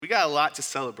got a lot to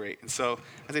celebrate. And so,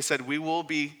 as I said, we will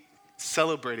be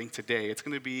celebrating today. It's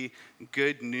going to be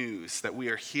good news that we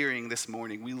are hearing this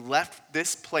morning. We left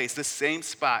this place, this same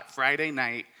spot, Friday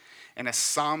night, in a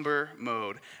somber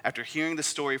mode after hearing the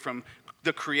story from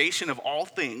the creation of all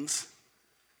things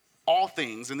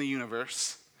in the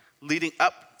universe, leading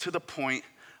up to the point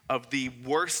of the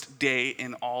worst day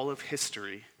in all of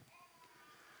history,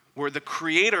 where the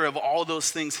creator of all those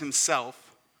things himself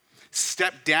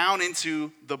stepped down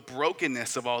into the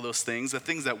brokenness of all those things, the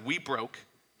things that we broke,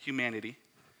 humanity,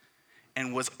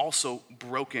 and was also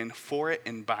broken for it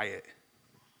and by it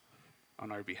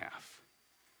on our behalf.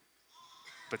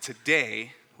 But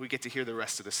today, we get to hear the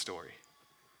rest of the story.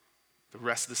 The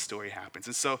rest of the story happens.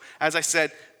 And so, as I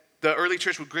said, the early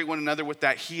church would greet one another with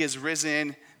that, he is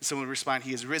risen. Someone would respond,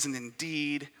 he is risen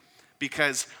indeed,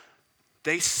 because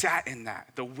they sat in that,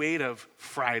 the weight of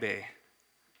Friday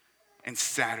and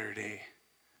Saturday,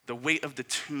 the weight of the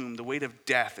tomb, the weight of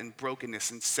death and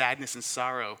brokenness and sadness and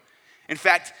sorrow. In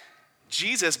fact,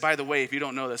 Jesus, by the way, if you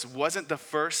don't know this, wasn't the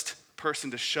first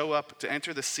person to show up, to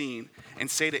enter the scene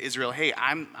and say to Israel, hey,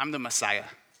 I'm the Messiah.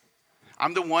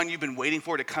 I'm the one you've been waiting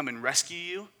for to come and rescue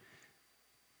you.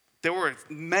 There were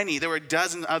a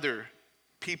dozen other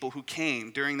people who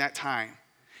came during that time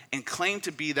and claimed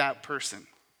to be that person,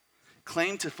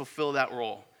 claimed to fulfill that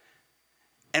role.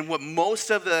 And what most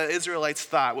of the Israelites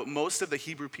thought, what most of the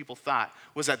Hebrew people thought,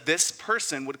 was that this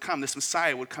person would come, this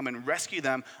Messiah would come and rescue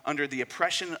them under the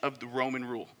oppression of the Roman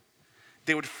rule.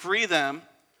 They would free them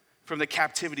from the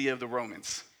captivity of the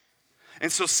Romans. And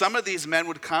so some of these men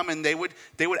would come and they would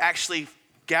actually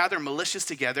gather militias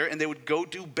together and they would go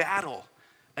do battle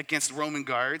against Roman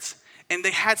guards, and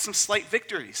they had some slight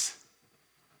victories.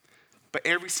 But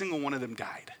every single one of them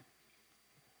died.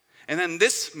 And then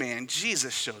this man,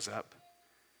 Jesus, shows up,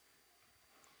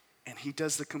 and he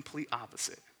does the complete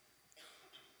opposite.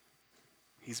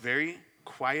 He's very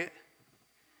quiet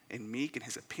and meek in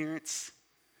his appearance.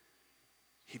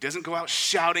 He doesn't go out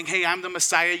shouting, hey, I'm the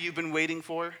Messiah you've been waiting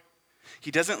for.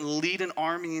 He doesn't lead an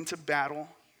army into battle.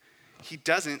 He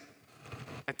doesn't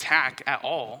attack at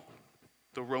all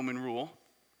the Roman rule.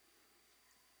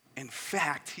 In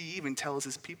fact, he even tells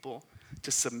his people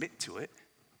to submit to it,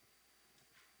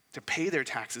 to pay their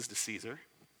taxes to Caesar.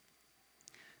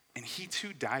 And he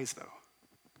too dies, though.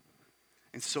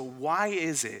 And so why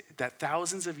is it that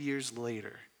thousands of years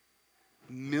later,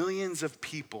 millions of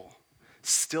people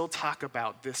still talk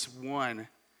about this one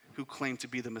who claimed to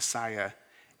be the Messiah,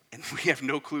 and we have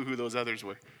no clue who those others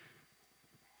were?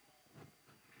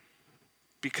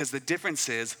 Because the difference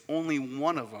is only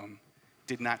one of them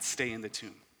did not stay in the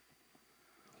tomb.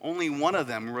 Only one of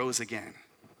them rose again.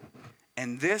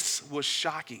 And this was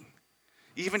shocking.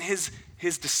 Even his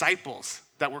disciples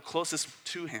that were closest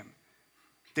to him,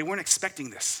 they weren't expecting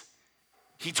this.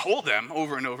 He told them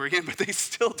over and over again, but they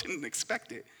still didn't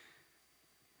expect it.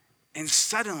 And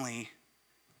suddenly,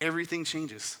 everything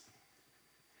changes.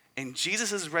 And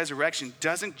Jesus' resurrection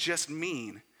doesn't just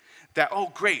mean that,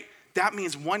 oh, great, that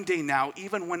means one day now,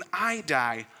 even when I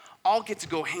die, I'll get to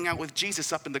go hang out with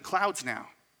Jesus up in the clouds now.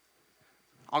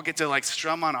 I'll get to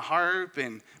strum on a harp,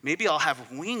 and maybe I'll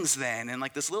have wings then, and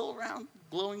this little round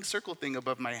glowing circle thing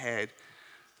above my head.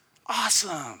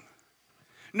 Awesome.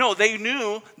 No, they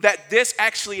knew that this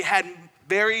actually had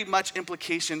very much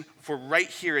implication for right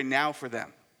here and now for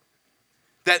them.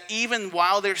 That even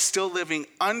while they're still living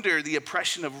under the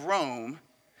oppression of Rome,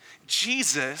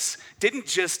 Jesus didn't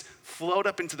just float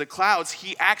up into the clouds,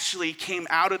 he actually came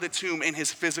out of the tomb in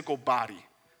his physical body.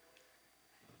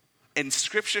 And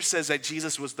scripture says that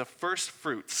Jesus was the first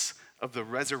fruits of the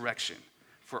resurrection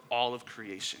for all of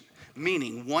creation.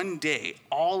 Meaning one day,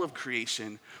 all of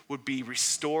creation would be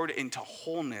restored into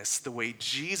wholeness the way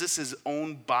Jesus'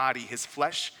 own body, his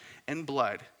flesh and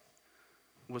blood,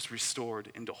 was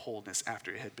restored into wholeness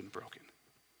after it had been broken.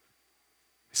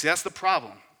 See, that's the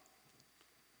problem.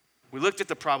 We looked at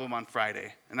the problem on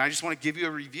Friday, and I just want to give you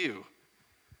a review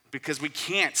because we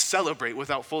can't celebrate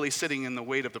without fully sitting in the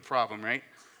weight of the problem, right?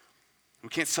 We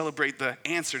can't celebrate the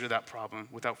answer to that problem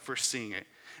without first seeing it.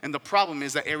 And the problem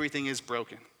is that everything is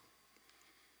broken.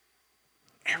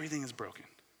 Everything is broken.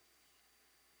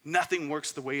 Nothing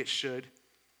works the way it should.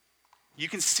 You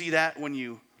can see that when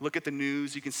you look at the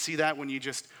news. You can see that when you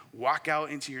just walk out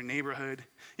into your neighborhood.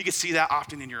 You can see that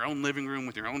often in your own living room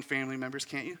with your own family members,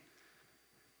 can't you?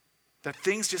 That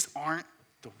things just aren't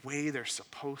the way they're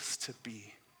supposed to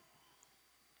be.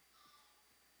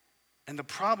 And the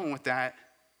problem with that,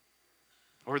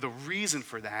 or the reason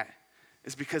for that,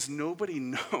 is because nobody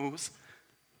knows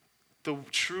the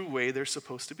true way they're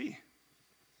supposed to be.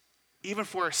 Even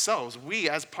for ourselves, we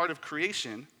as part of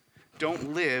creation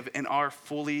don't live in our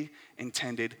fully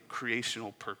intended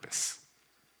creational purpose.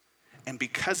 And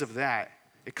because of that,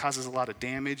 it causes a lot of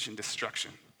damage and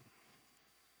destruction.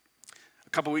 A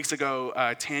couple weeks ago,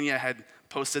 Tanya had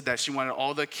posted that she wanted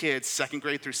all the kids, 2nd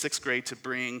grade through 6th grade, to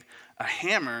bring a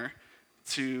hammer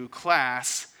to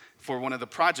class for one of the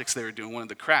projects they were doing, one of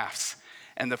the crafts.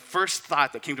 And the first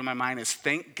thought that came to my mind is,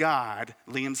 thank God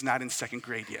Liam's not in 2nd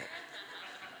grade yet.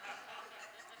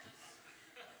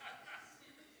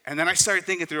 And then I started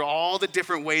thinking through all the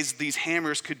different ways these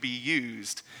hammers could be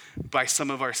used by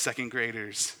some of our 2nd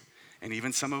graders and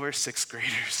even some of our 6th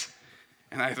graders.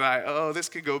 And I thought, oh, this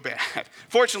could go bad.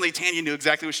 Fortunately, Tanya knew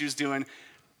exactly what she was doing.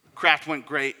 Craft went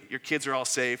great. Your kids are all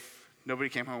safe. Nobody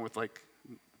came home with like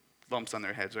lumps on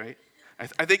their heads, right?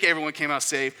 I think everyone came out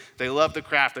safe. They loved the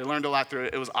craft. They learned a lot through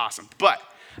it. It was awesome. But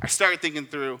I started thinking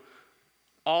through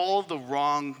all the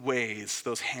wrong ways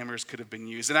those hammers could have been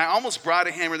used. And I almost brought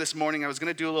a hammer this morning. I was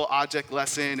going to do a little object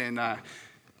lesson and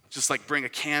just like bring a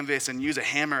canvas and use a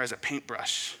hammer as a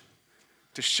paintbrush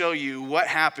to show you what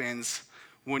happens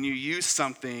when you use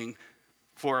something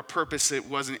for a purpose it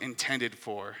wasn't intended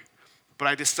for. But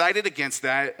I decided against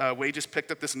that. Wade just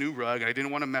picked up this new rug. I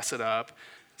didn't want to mess it up.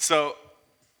 So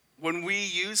when we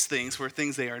use things for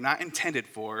things they are not intended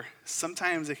for,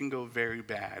 sometimes it can go very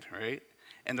bad, right?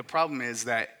 And the problem is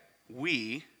that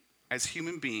we, as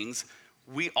human beings,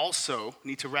 we also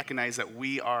need to recognize that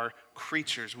we are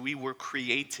creatures. We were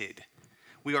created.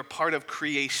 We are part of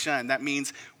creation. That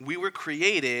means we were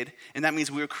created, and that means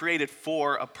we were created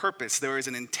for a purpose. There is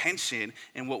an intention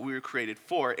in what we were created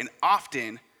for, and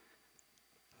often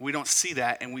we don't see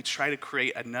that, and we try to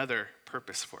create another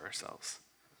purpose for ourselves.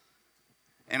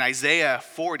 In Isaiah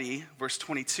 40, verse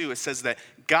 22, it says that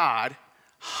God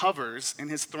hovers in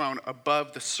his throne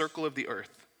above the circle of the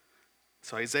earth.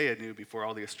 So Isaiah knew before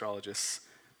all the astrologists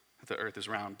that the earth is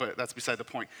round, but that's beside the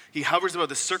point. He hovers above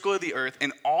the circle of the earth,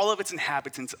 and all of its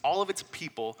inhabitants, all of its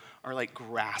people are like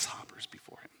grasshoppers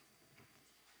before him.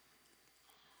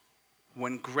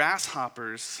 When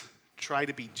grasshoppers try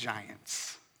to be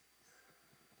giants,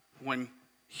 when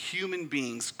human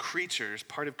beings, creatures,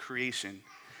 part of creation,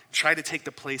 try to take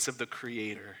the place of the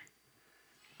Creator,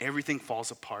 everything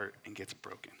falls apart and gets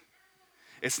broken.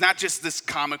 It's not just this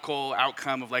comical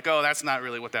outcome of like, oh, that's not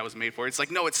really what that was made for. It's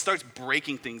like, no, it starts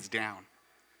breaking things down.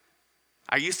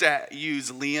 I used to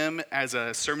use Liam as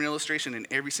a sermon illustration in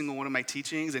every single one of my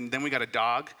teachings, and then we got a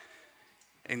dog,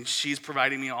 and she's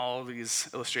providing me all of these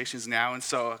illustrations now. And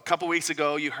so a couple weeks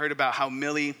ago, you heard about how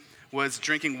Millie was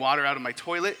drinking water out of my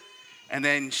toilet, and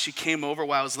then she came over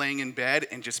while I was laying in bed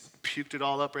and just puked it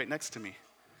all up right next to me.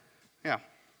 Yeah.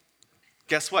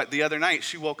 Guess what? The other night,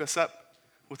 she woke us up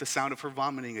with the sound of her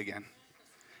vomiting again. And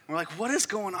we're like, what is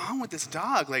going on with this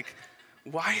dog? Like,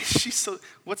 why is she so,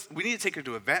 we need to take her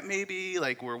to a vet maybe?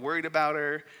 Like, we're worried about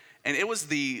her. And it was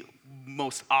the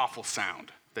most awful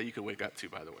sound that you could wake up to,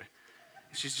 by the way.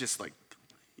 She's just like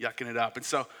yucking it up. And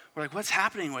so we're like, what's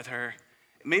happening with her?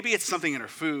 Maybe it's something in her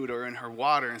food or in her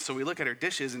water. And so we look at her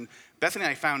dishes, and Bethany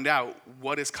and I found out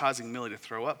what is causing Millie to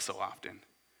throw up so often.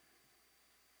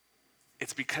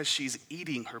 It's because she's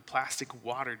eating her plastic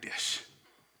water dish.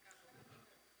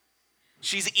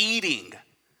 She's eating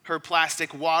her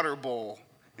plastic water bowl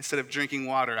instead of drinking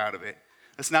water out of it.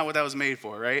 That's not what that was made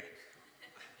for, right?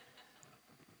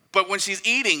 But when she's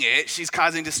eating it, she's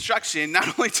causing destruction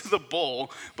not only to the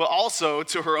bowl, but also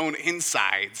to her own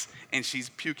insides, and she's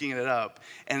puking it up.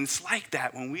 And it's like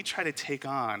that when we try to take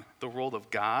on the role of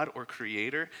God or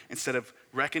Creator instead of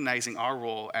recognizing our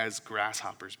role as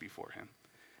grasshoppers before Him,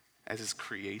 as His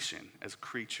creation, as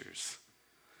creatures.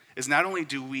 Is not only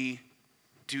do we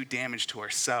do damage to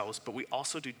ourselves, but we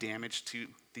also do damage to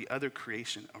the other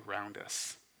creation around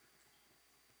us.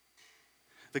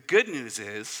 The good news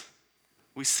is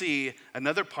we see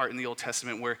another part in the Old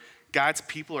Testament where God's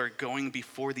people are going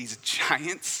before these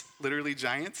giants, literally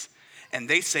giants, and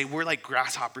they say we're like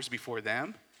grasshoppers before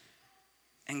them.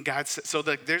 And God says, so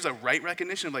there's a right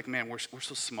recognition of like, man, we're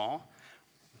so small.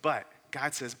 But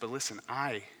God says, but listen,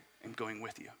 I am going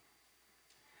with you.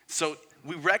 So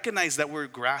we recognize that we're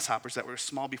grasshoppers, that we're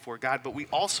small before God, but we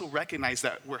also recognize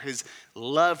that we're His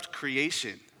loved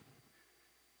creation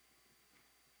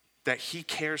that He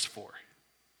cares for.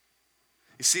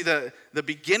 You see, the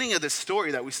beginning of this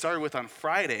story that we started with on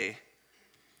Friday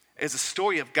is a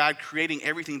story of God creating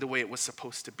everything the way it was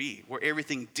supposed to be, where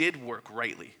everything did work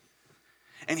rightly.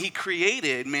 And He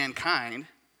created mankind,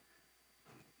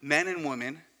 men and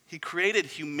women. He created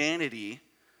humanity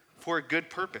for a good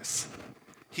purpose.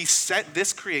 He set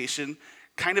this creation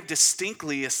kind of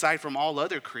distinctly aside from all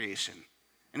other creation.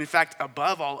 And in fact,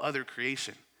 above all other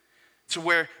creation. to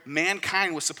where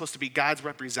mankind was supposed to be God's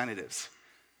representatives,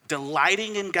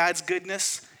 delighting in God's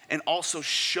goodness and also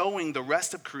showing the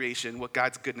rest of creation what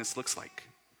God's goodness looks like.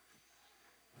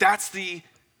 That's the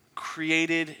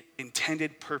created,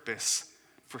 intended purpose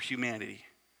for humanity.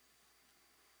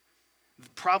 The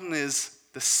problem is,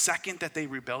 the second that they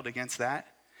rebelled against that,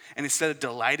 and instead of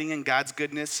delighting in God's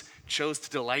goodness, chose to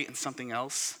delight in something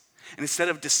else, and instead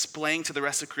of displaying to the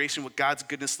rest of creation what God's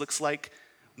goodness looks like,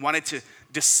 wanted to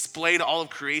display to all of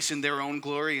creation their own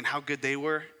glory and how good they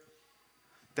were,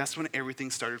 that's when everything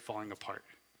started falling apart.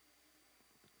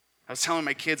 I was telling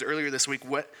my kids earlier this week,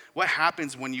 what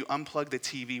happens when you unplug the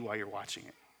TV while you're watching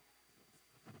it?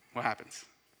 What happens?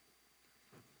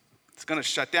 It's going to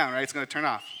shut down, right? It's going to turn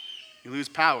off. You lose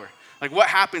power. Like, what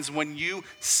happens when you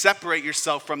separate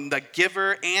yourself from the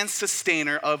giver and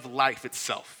sustainer of life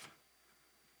itself?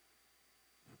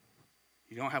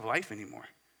 You don't have life anymore.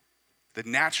 The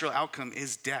natural outcome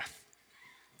is death,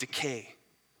 decay,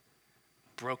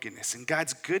 brokenness. And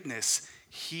God's goodness,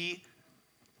 He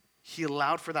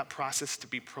allowed for that process to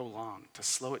be prolonged, to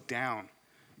slow it down,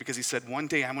 because He said, one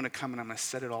day I'm going to come and I'm going to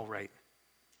set it all right.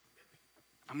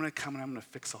 I'm going to come and I'm going to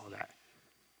fix all of that.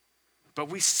 But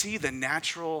we see the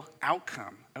natural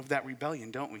outcome of that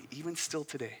rebellion, don't we? Even still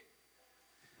today.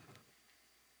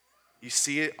 You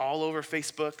see it all over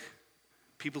Facebook.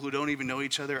 People who don't even know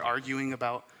each other arguing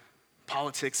about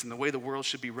politics and the way the world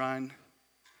should be run.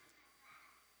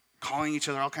 Calling each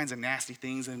other all kinds of nasty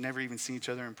things and never even seen each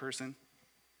other in person.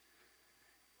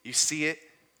 You see it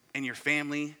in your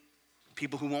family.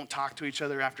 People who won't talk to each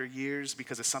other after years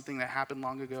because of something that happened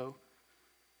long ago.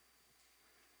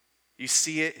 You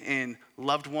see it in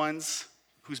loved ones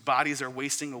whose bodies are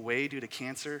wasting away due to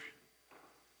cancer,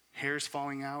 hairs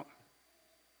falling out.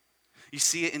 You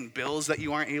see it in bills that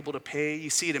you aren't able to pay.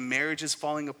 You see it in marriages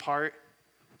falling apart.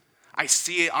 I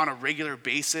see it on a regular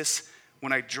basis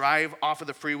when I drive off of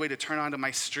the freeway to turn onto my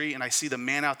street and I see the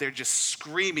man out there just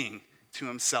screaming to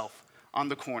himself on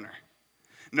the corner.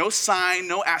 No sign,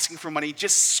 no asking for money,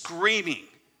 just screaming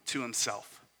to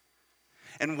himself.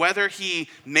 And whether he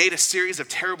made a series of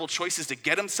terrible choices to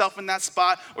get himself in that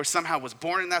spot or somehow was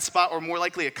born in that spot or more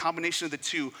likely a combination of the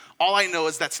two, all I know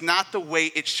is that's not the way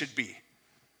it should be.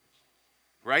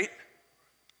 Right?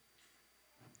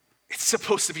 It's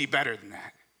supposed to be better than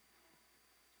that.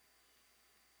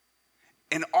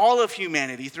 And all of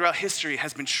humanity throughout history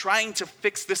has been trying to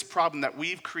fix this problem that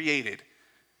we've created,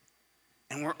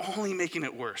 and we're only making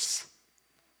it worse.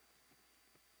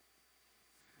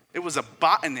 It was a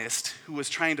botanist who was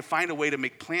trying to find a way to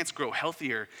make plants grow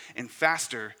healthier and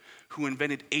faster who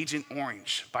invented Agent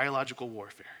Orange, biological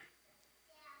warfare.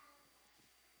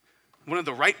 One of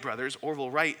the Wright brothers,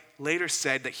 Orville Wright, later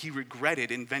said that he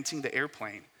regretted inventing the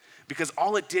airplane because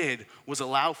all it did was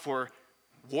allow for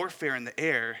warfare in the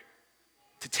air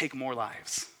to take more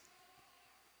lives.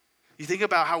 You think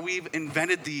about how we've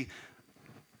invented the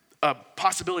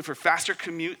possibility for faster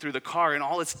commute through the car, and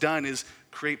all it's done is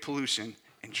create pollution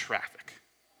and traffic.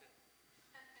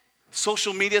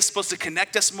 Social media is supposed to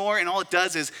connect us more, and all it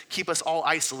does is keep us all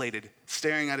isolated,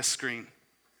 staring at a screen.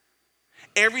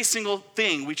 Every single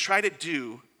thing we try to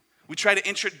do, we try to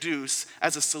introduce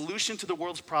as a solution to the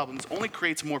world's problems, only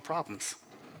creates more problems.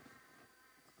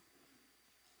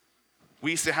 We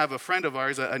used to have a friend of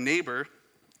ours, a neighbor,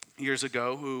 years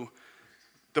ago, who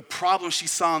the problem she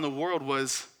saw in the world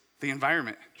was the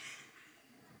environment.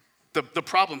 The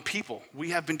problem, people.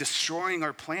 We have been destroying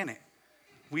our planet.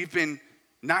 We've been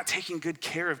not taking good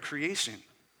care of creation.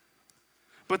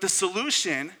 But the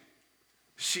solution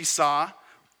she saw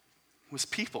was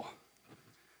people.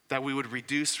 That we would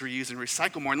reduce, reuse, and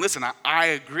recycle more. And listen, I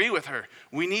agree with her.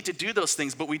 We need to do those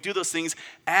things, but we do those things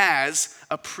as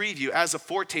a preview, as a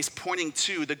foretaste pointing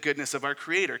to the goodness of our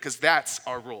Creator, because that's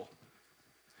our role.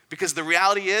 Because the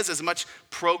reality is, as much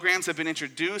programs have been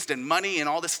introduced and money and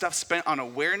all this stuff spent on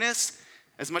awareness,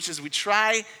 as much as we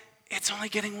try, it's only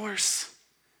getting worse.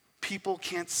 People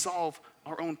can't solve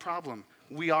our own problem.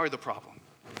 We are the problem.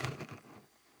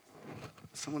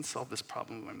 Someone solve this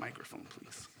problem with my microphone,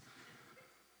 please.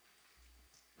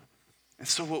 And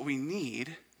so what we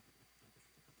need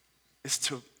is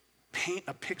to paint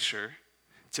a picture,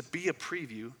 to be a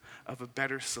preview of a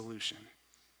better solution.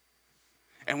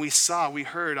 And we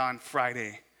heard on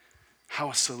Friday how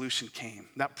a solution came.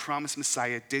 That promised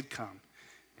Messiah did come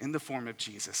in the form of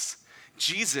Jesus.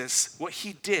 Jesus, what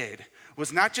he did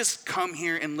was not just come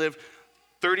here and live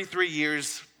 33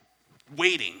 years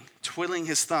waiting, twiddling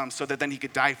his thumbs so that then he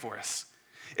could die for us.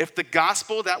 If the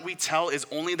gospel that we tell is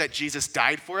only that Jesus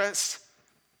died for us,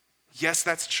 yes,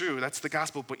 that's true. That's the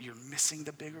gospel, but you're missing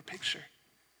the bigger picture.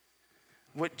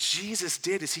 What Jesus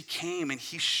did is he came and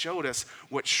he showed us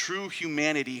what true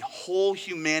humanity, whole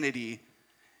humanity,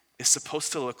 is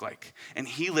supposed to look like. And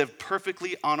he lived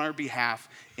perfectly on our behalf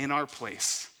in our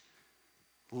place,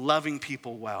 loving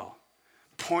people well,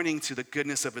 pointing to the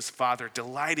goodness of his Father,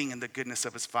 delighting in the goodness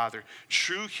of his Father.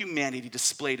 True humanity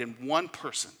displayed in one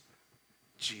person,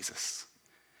 Jesus.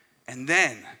 And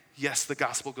then, yes, the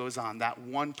gospel goes on. That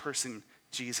one person,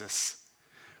 Jesus,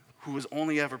 who was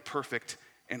only ever perfect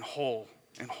and whole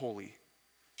and holy,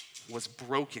 was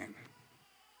broken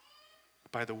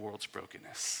by the world's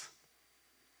brokenness.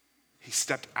 He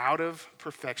stepped out of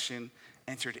perfection,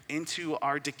 entered into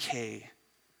our decay,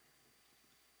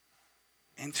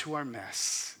 into our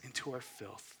mess, into our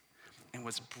filth, and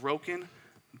was broken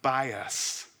by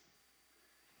us,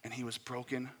 and he was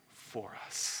broken for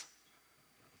us.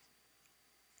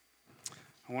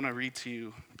 I want to read to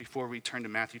you before we turn to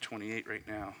Matthew 28 right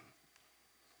now.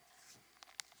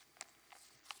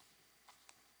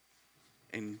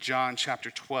 In John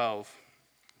chapter 12,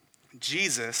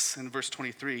 Jesus, in verse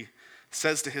 23,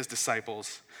 says to his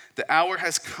disciples, "The hour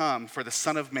has come for the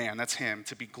Son of Man," that's him,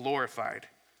 "to be glorified."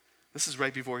 This is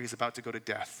right before he's about to go to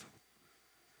death.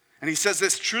 And he says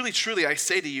this, "Truly, truly, I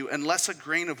say to you, unless a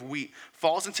grain of wheat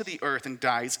falls into the earth and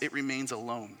dies, it remains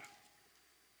alone."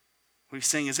 What he's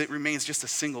saying is it remains just a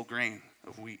single grain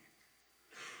of wheat.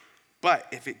 But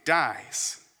if it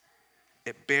dies,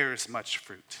 it bears much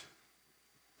fruit.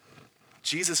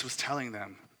 Jesus was telling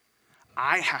them,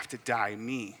 I have to die,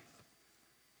 me.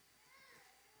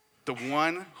 The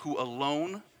one who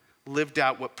alone lived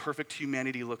out what perfect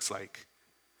humanity looks like,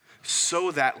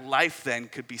 so that life then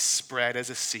could be spread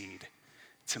as a seed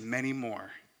to many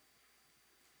more,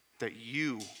 that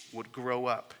you would grow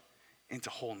up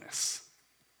into wholeness.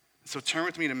 So turn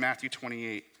with me to Matthew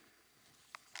 28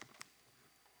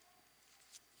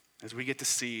 as we get to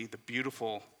see the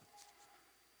beautiful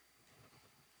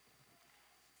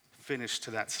finish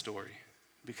to that story,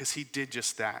 because he did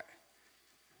just that.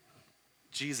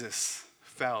 Jesus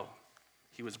fell,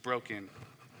 he was broken,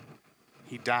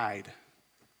 he died,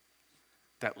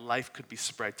 that life could be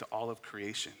spread to all of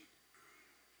creation.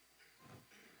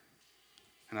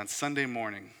 And on Sunday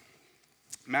morning,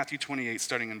 Matthew 28,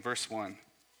 starting in verse 1.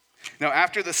 Now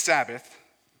after the Sabbath,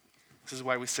 this is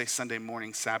why we say Sunday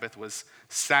morning, Sabbath was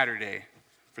Saturday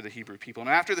for the Hebrew people. And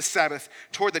after the Sabbath,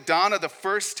 toward the dawn of the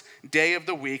first day of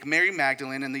the week, Mary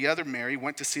Magdalene and the other Mary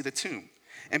went to see the tomb.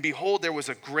 And behold, there was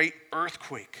a great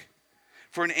earthquake.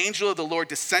 For an angel of the Lord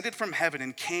descended from heaven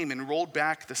and came and rolled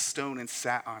back the stone and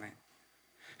sat on it.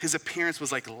 His appearance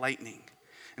was like lightning,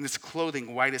 and his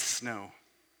clothing white as snow.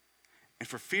 And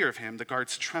for fear of him, the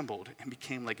guards trembled and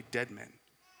became like dead men.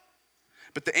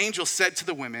 But the angel said to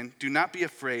the women, "Do not be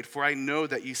afraid, for I know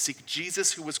that you seek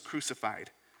Jesus who was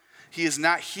crucified. He is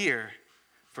not here,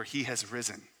 for he has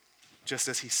risen, just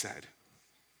as he said.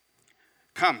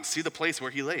 Come, see the place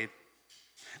where he laid.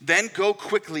 Then go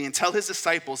quickly and tell his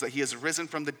disciples that he has risen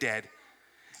from the dead.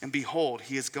 And behold,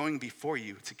 he is going before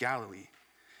you to Galilee.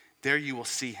 There you will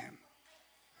see him.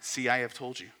 See, I have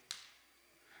told you."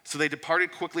 So they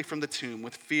departed quickly from the tomb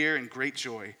with fear and great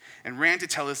joy and ran to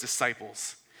tell his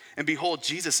disciples. And behold,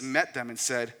 Jesus met them and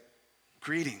said,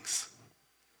 "Greetings."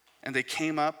 And they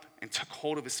came up and took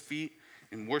hold of his feet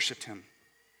and worshiped him.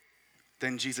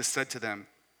 Then Jesus said to them,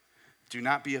 "Do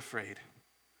not be afraid.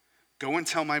 Go and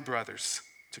tell my brothers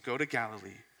to go to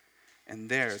Galilee, and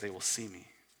there they will see me."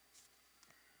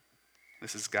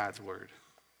 This is God's word.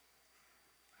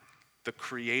 The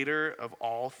creator of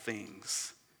all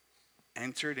things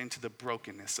entered into the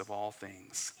brokenness of all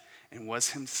things and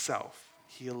was himself,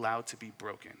 he allowed to be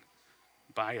broken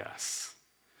by us.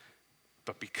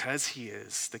 But because he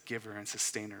is the giver and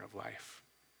sustainer of life,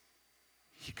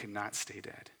 he could not stay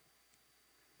dead.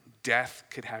 Death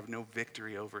could have no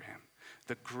victory over him.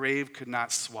 The grave could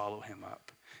not swallow him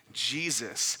up.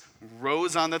 Jesus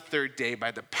rose on the third day by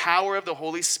the power of the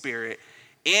Holy Spirit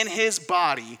in his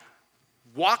body,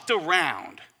 walked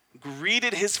around,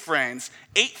 greeted his friends,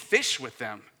 ate fish with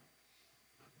them.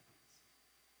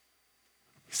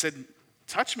 He said,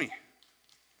 "Touch me.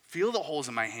 Feel the holes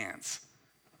in my hands."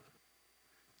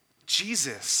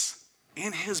 Jesus,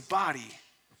 in his body,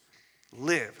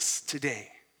 lives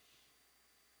today.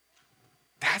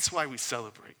 That's why we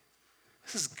celebrate.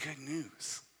 This is good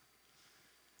news.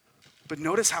 But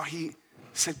notice how he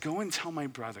said, "Go and tell my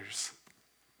brothers."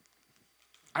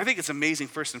 I think it's amazing,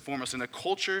 first and foremost, in a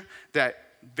culture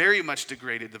that very much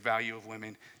degraded the value of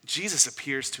women, Jesus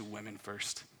appears to women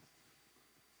first.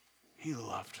 He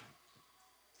loved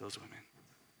those women.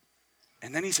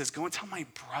 And then he says, "Go and tell my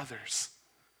brothers."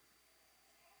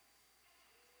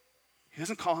 He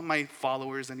doesn't call them my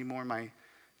followers anymore, my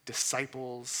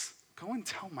disciples, go and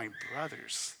tell my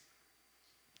brothers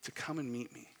to come and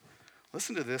meet me.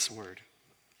 Listen to this word.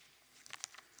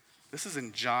 This is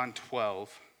in John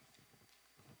 12.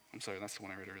 I'm sorry, that's the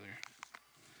one I read earlier.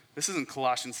 This is in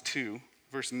Colossians 2,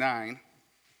 verse 9.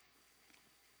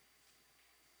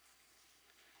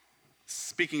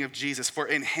 Speaking of Jesus, for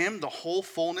in him the whole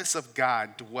fullness of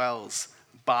God dwells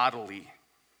bodily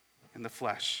in the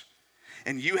flesh.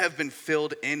 And you have been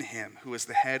filled in him, who is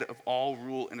the head of all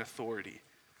rule and authority.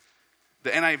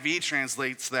 The NIV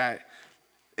translates that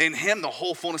in him the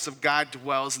whole fullness of God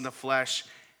dwells in the flesh,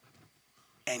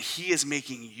 and he is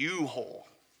making you whole.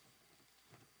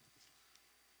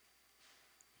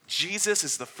 Jesus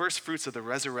is the first fruits of the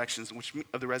resurrection,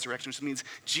 which means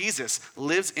Jesus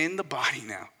lives in the body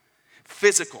now.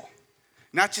 Physical.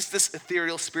 Not just this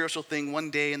ethereal, spiritual thing one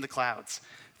day in the clouds.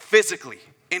 Physically,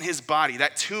 in his body.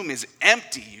 That tomb is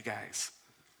empty, you guys.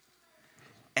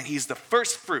 And he's the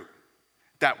first fruit.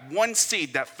 That one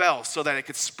seed that fell so that it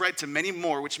could spread to many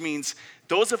more, which means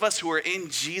those of us who are in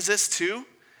Jesus too,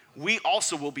 we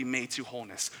also will be made to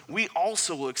wholeness. We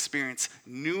also will experience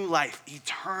new life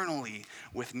eternally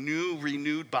with new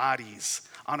renewed bodies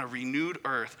on a renewed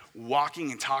earth,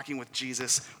 walking and talking with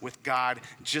Jesus, with God,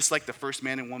 just like the first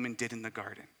man and woman did in the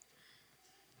garden.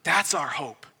 That's our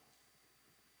hope.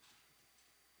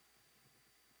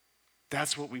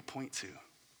 That's what we point to.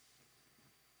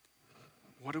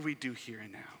 What do we do here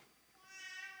and now?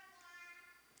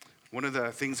 One of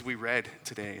the things we read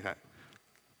today that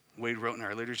Wade wrote in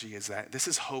our liturgy is that this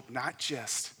is hope not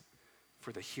just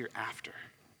for the hereafter,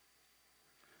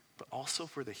 but also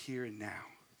for the here and now.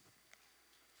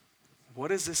 What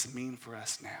does this mean for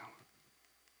us now?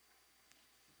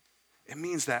 It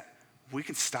means that we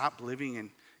can stop living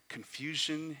in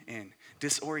confusion and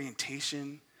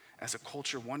disorientation as a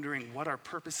culture, wondering what our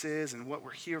purpose is and what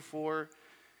we're here for,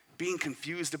 being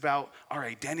confused about our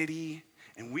identity,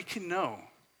 and we can know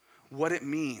what it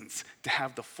means to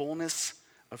have the fullness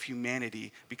of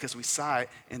humanity because we saw it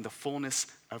in the fullness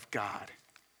of God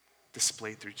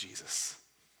displayed through Jesus.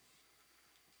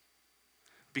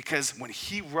 Because when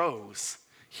he rose,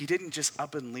 he didn't just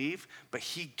up and leave, but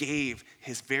he gave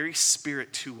his very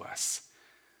spirit to us.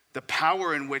 The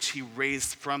power in which he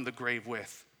raised from the grave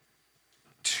with,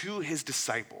 to his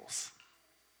disciples,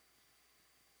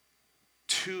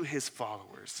 to his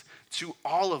followers, to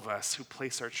all of us who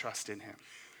place our trust in him.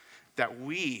 That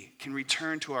we can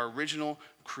return to our original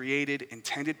created,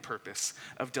 intended purpose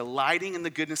of delighting in the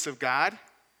goodness of God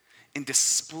and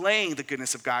displaying the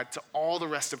goodness of God to all the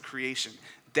rest of creation.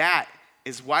 That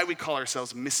is why we call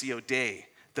ourselves Missio Dei.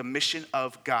 The mission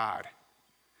of God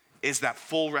is that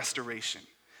full restoration.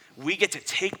 We get to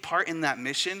take part in that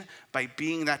mission by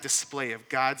being that display of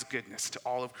God's goodness to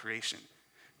all of creation.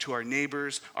 To our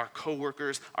neighbors, our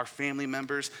coworkers, our family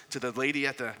members, to the lady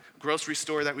at the grocery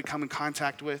store that we come in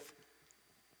contact with,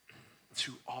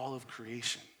 to all of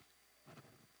creation.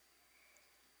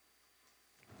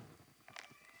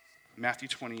 Matthew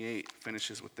 28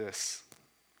 finishes with this.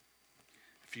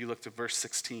 If you look to verse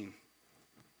 16,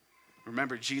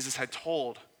 remember Jesus had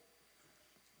told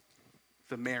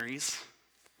the Marys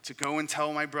to go and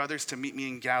tell my brothers to meet me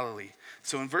in Galilee.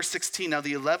 So in verse 16, now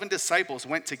the 11 disciples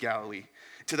went to Galilee,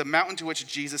 to the mountain to which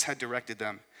Jesus had directed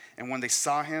them. And when they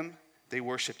saw him, they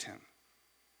worshiped him.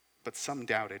 But some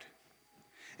doubted.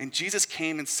 And Jesus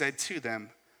came and said to them,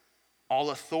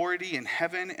 all authority in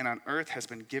heaven and on earth has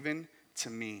been given to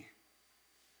me.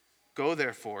 Go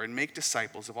therefore and make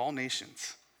disciples of all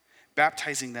nations,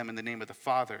 baptizing them in the name of the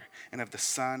Father and of the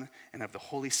Son and of the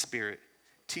Holy Spirit,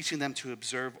 teaching them to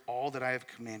observe all that I have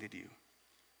commanded you.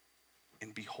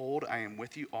 And behold, I am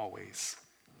with you always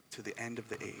to the end of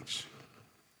the age.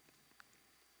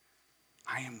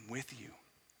 I am with you.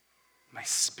 My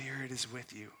spirit is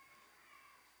with you.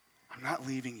 I'm not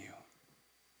leaving you.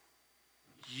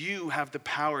 You have the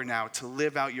power now to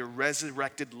live out your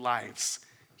resurrected lives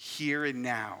here and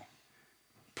now,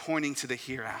 pointing to the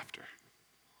hereafter.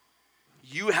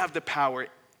 You have the power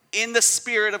in the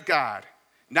Spirit of God,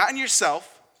 not in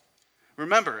yourself.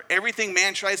 Remember, everything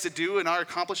man tries to do in our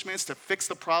accomplishments to fix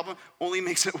the problem only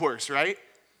makes it worse, right?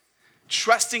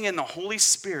 Trusting in the Holy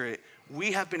Spirit,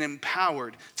 we have been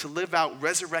empowered to live out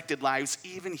resurrected lives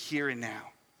even here and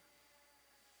now.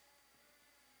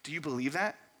 Do you believe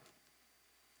that?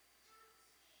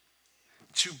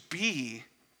 To be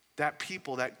that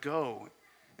people that go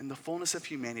in the fullness of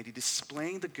humanity,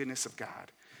 displaying the goodness of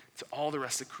God to all the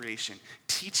rest of creation,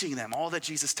 teaching them all that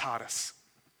Jesus taught us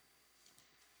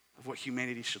of what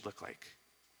humanity should look like.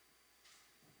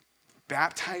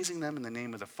 Baptizing them in the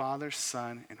name of the Father,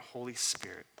 Son, and Holy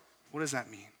Spirit. What does that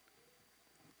mean?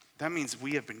 That means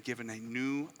we have been given a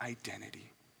new identity.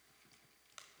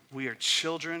 We are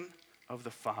children of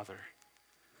the Father.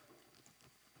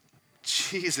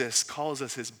 Jesus calls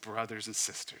us his brothers and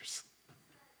sisters,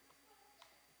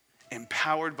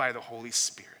 empowered by the Holy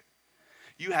Spirit.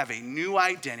 You have a new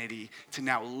identity to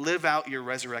now live out your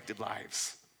resurrected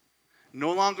lives.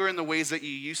 No longer in the ways that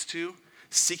you used to,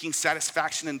 seeking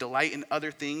satisfaction and delight in other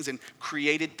things and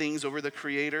created things over the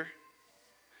Creator,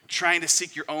 trying to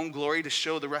seek your own glory to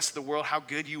show the rest of the world how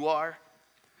good you are.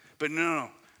 But no.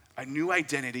 A new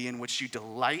identity in which you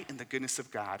delight in the goodness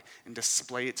of God and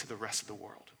display it to the rest of the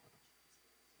world.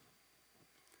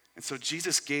 And so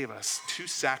Jesus gave us 2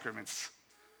 sacraments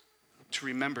to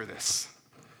remember this,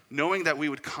 knowing that we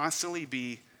would constantly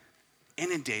be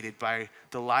inundated by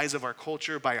the lies of our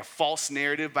culture, by a false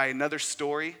narrative, by another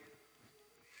story.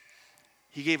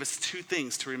 He gave us 2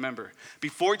 things to remember.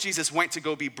 Before Jesus went to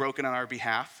go be broken on our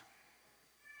behalf,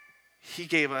 he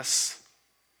gave us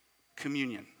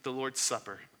communion, the Lord's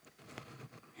Supper.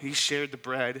 He shared the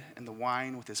bread and the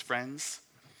wine with his friends,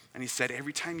 and he said,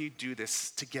 every time you do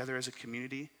this together as a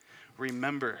community,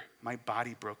 remember my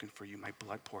body broken for you, my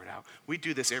blood poured out. We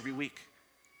do this every week,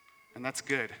 and that's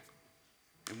good.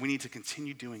 And we need to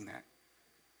continue doing that.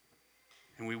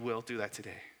 And we will do that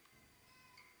today.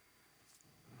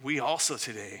 We also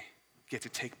today get to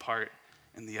take part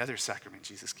in the other sacrament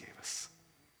Jesus gave us.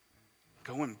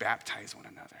 Go and baptize one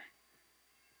another.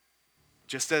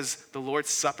 Just as the Lord's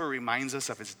Supper reminds us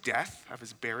of his death, of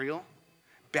his burial,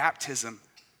 baptism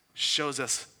shows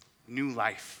us new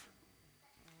life.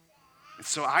 And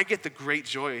so I get the great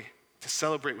joy to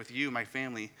celebrate with you, my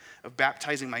family, of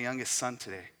baptizing my youngest son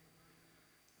today.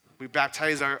 We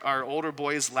baptized our older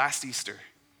boys last Easter.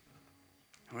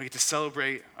 And we get to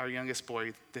celebrate our youngest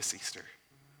boy this Easter.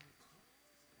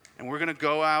 And we're going to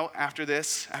go out after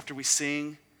this, after we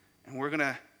sing, and we're going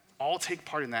to all take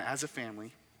part in that as a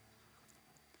family.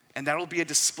 And that'll be a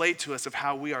display to us of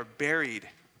how we are buried.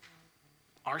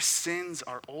 Our sins,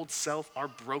 our old self, our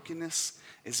brokenness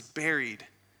is buried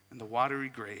in the watery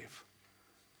grave,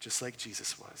 just like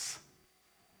Jesus was.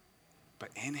 But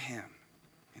in him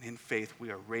and in faith, we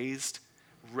are raised,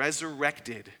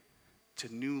 resurrected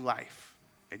to new life,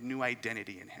 a new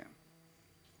identity in him.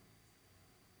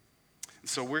 And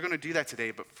so we're going to do that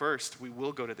today, but first we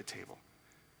will go to the table.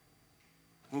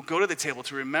 We'll go to the table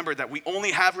to remember that we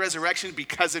only have resurrection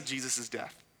because of Jesus'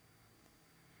 death.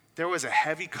 There was a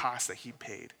heavy cost that he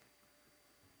paid.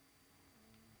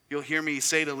 You'll hear me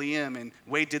say to Liam, and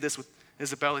Wade did this with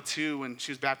Isabella too when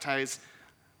she was baptized.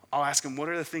 I'll ask him, what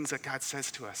are the things that God says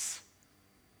to us?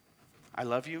 I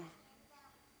love you.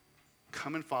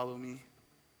 Come and follow me.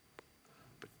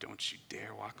 But don't you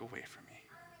dare walk away from me.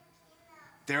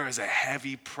 There is a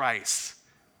heavy price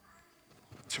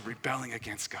to rebelling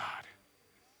against God.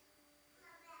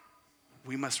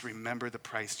 We must remember the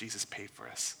price Jesus paid for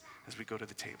us as we go to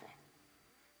the table.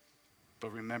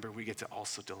 But remember, we get to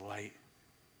also delight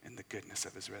in the goodness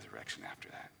of his resurrection after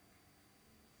that.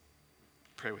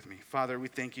 Pray with me. Father, we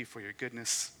thank you for your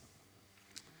goodness,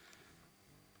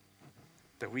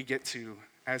 that we get to,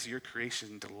 as your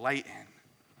creation, delight in,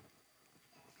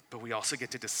 but we also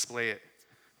get to display it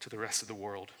to the rest of the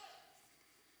world.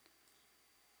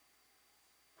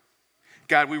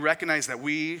 God, we recognize that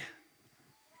we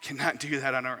cannot do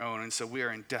that on our own, and so we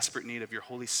are in desperate need of your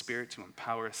Holy Spirit to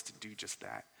empower us to do just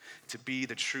that, to be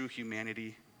the true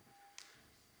humanity,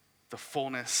 the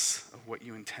fullness of what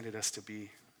you intended us to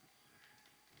be.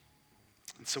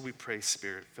 And so we pray,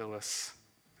 Spirit, fill us,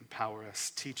 empower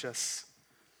us, teach us,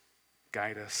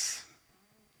 guide us.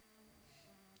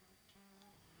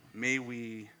 May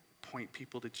we point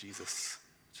people to Jesus,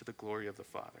 to the glory of the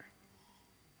Father.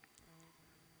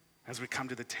 As we come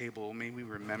to the table, may we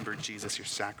remember, Jesus, your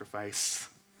sacrifice,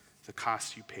 the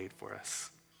cost you paid for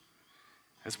us.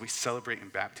 As we celebrate in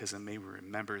baptism, may we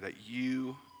remember that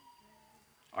you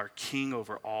are king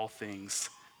over all things,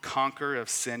 conqueror of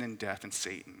sin and death and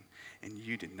Satan, and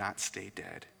you did not stay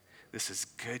dead. This is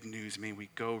good news. May we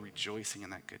go rejoicing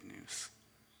in that good news.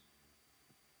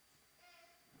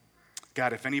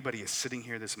 God, if anybody is sitting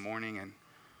here this morning and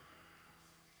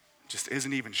just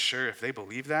isn't even sure if they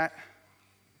believe that,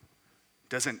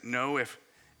 doesn't know if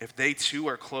they too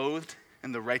are clothed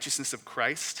in the righteousness of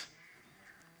Christ,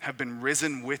 have been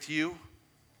risen with you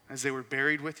as they were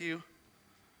buried with you,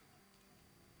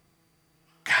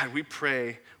 God, we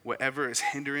pray whatever is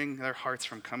hindering their hearts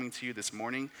from coming to you this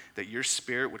morning, that your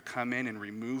Spirit would come in and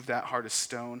remove that heart of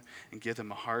stone and give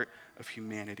them a heart of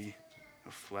humanity,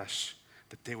 of flesh,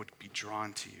 that they would be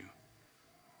drawn to you.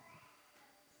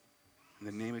 In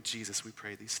the name of Jesus, we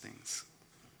pray these things.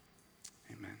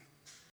 Amen.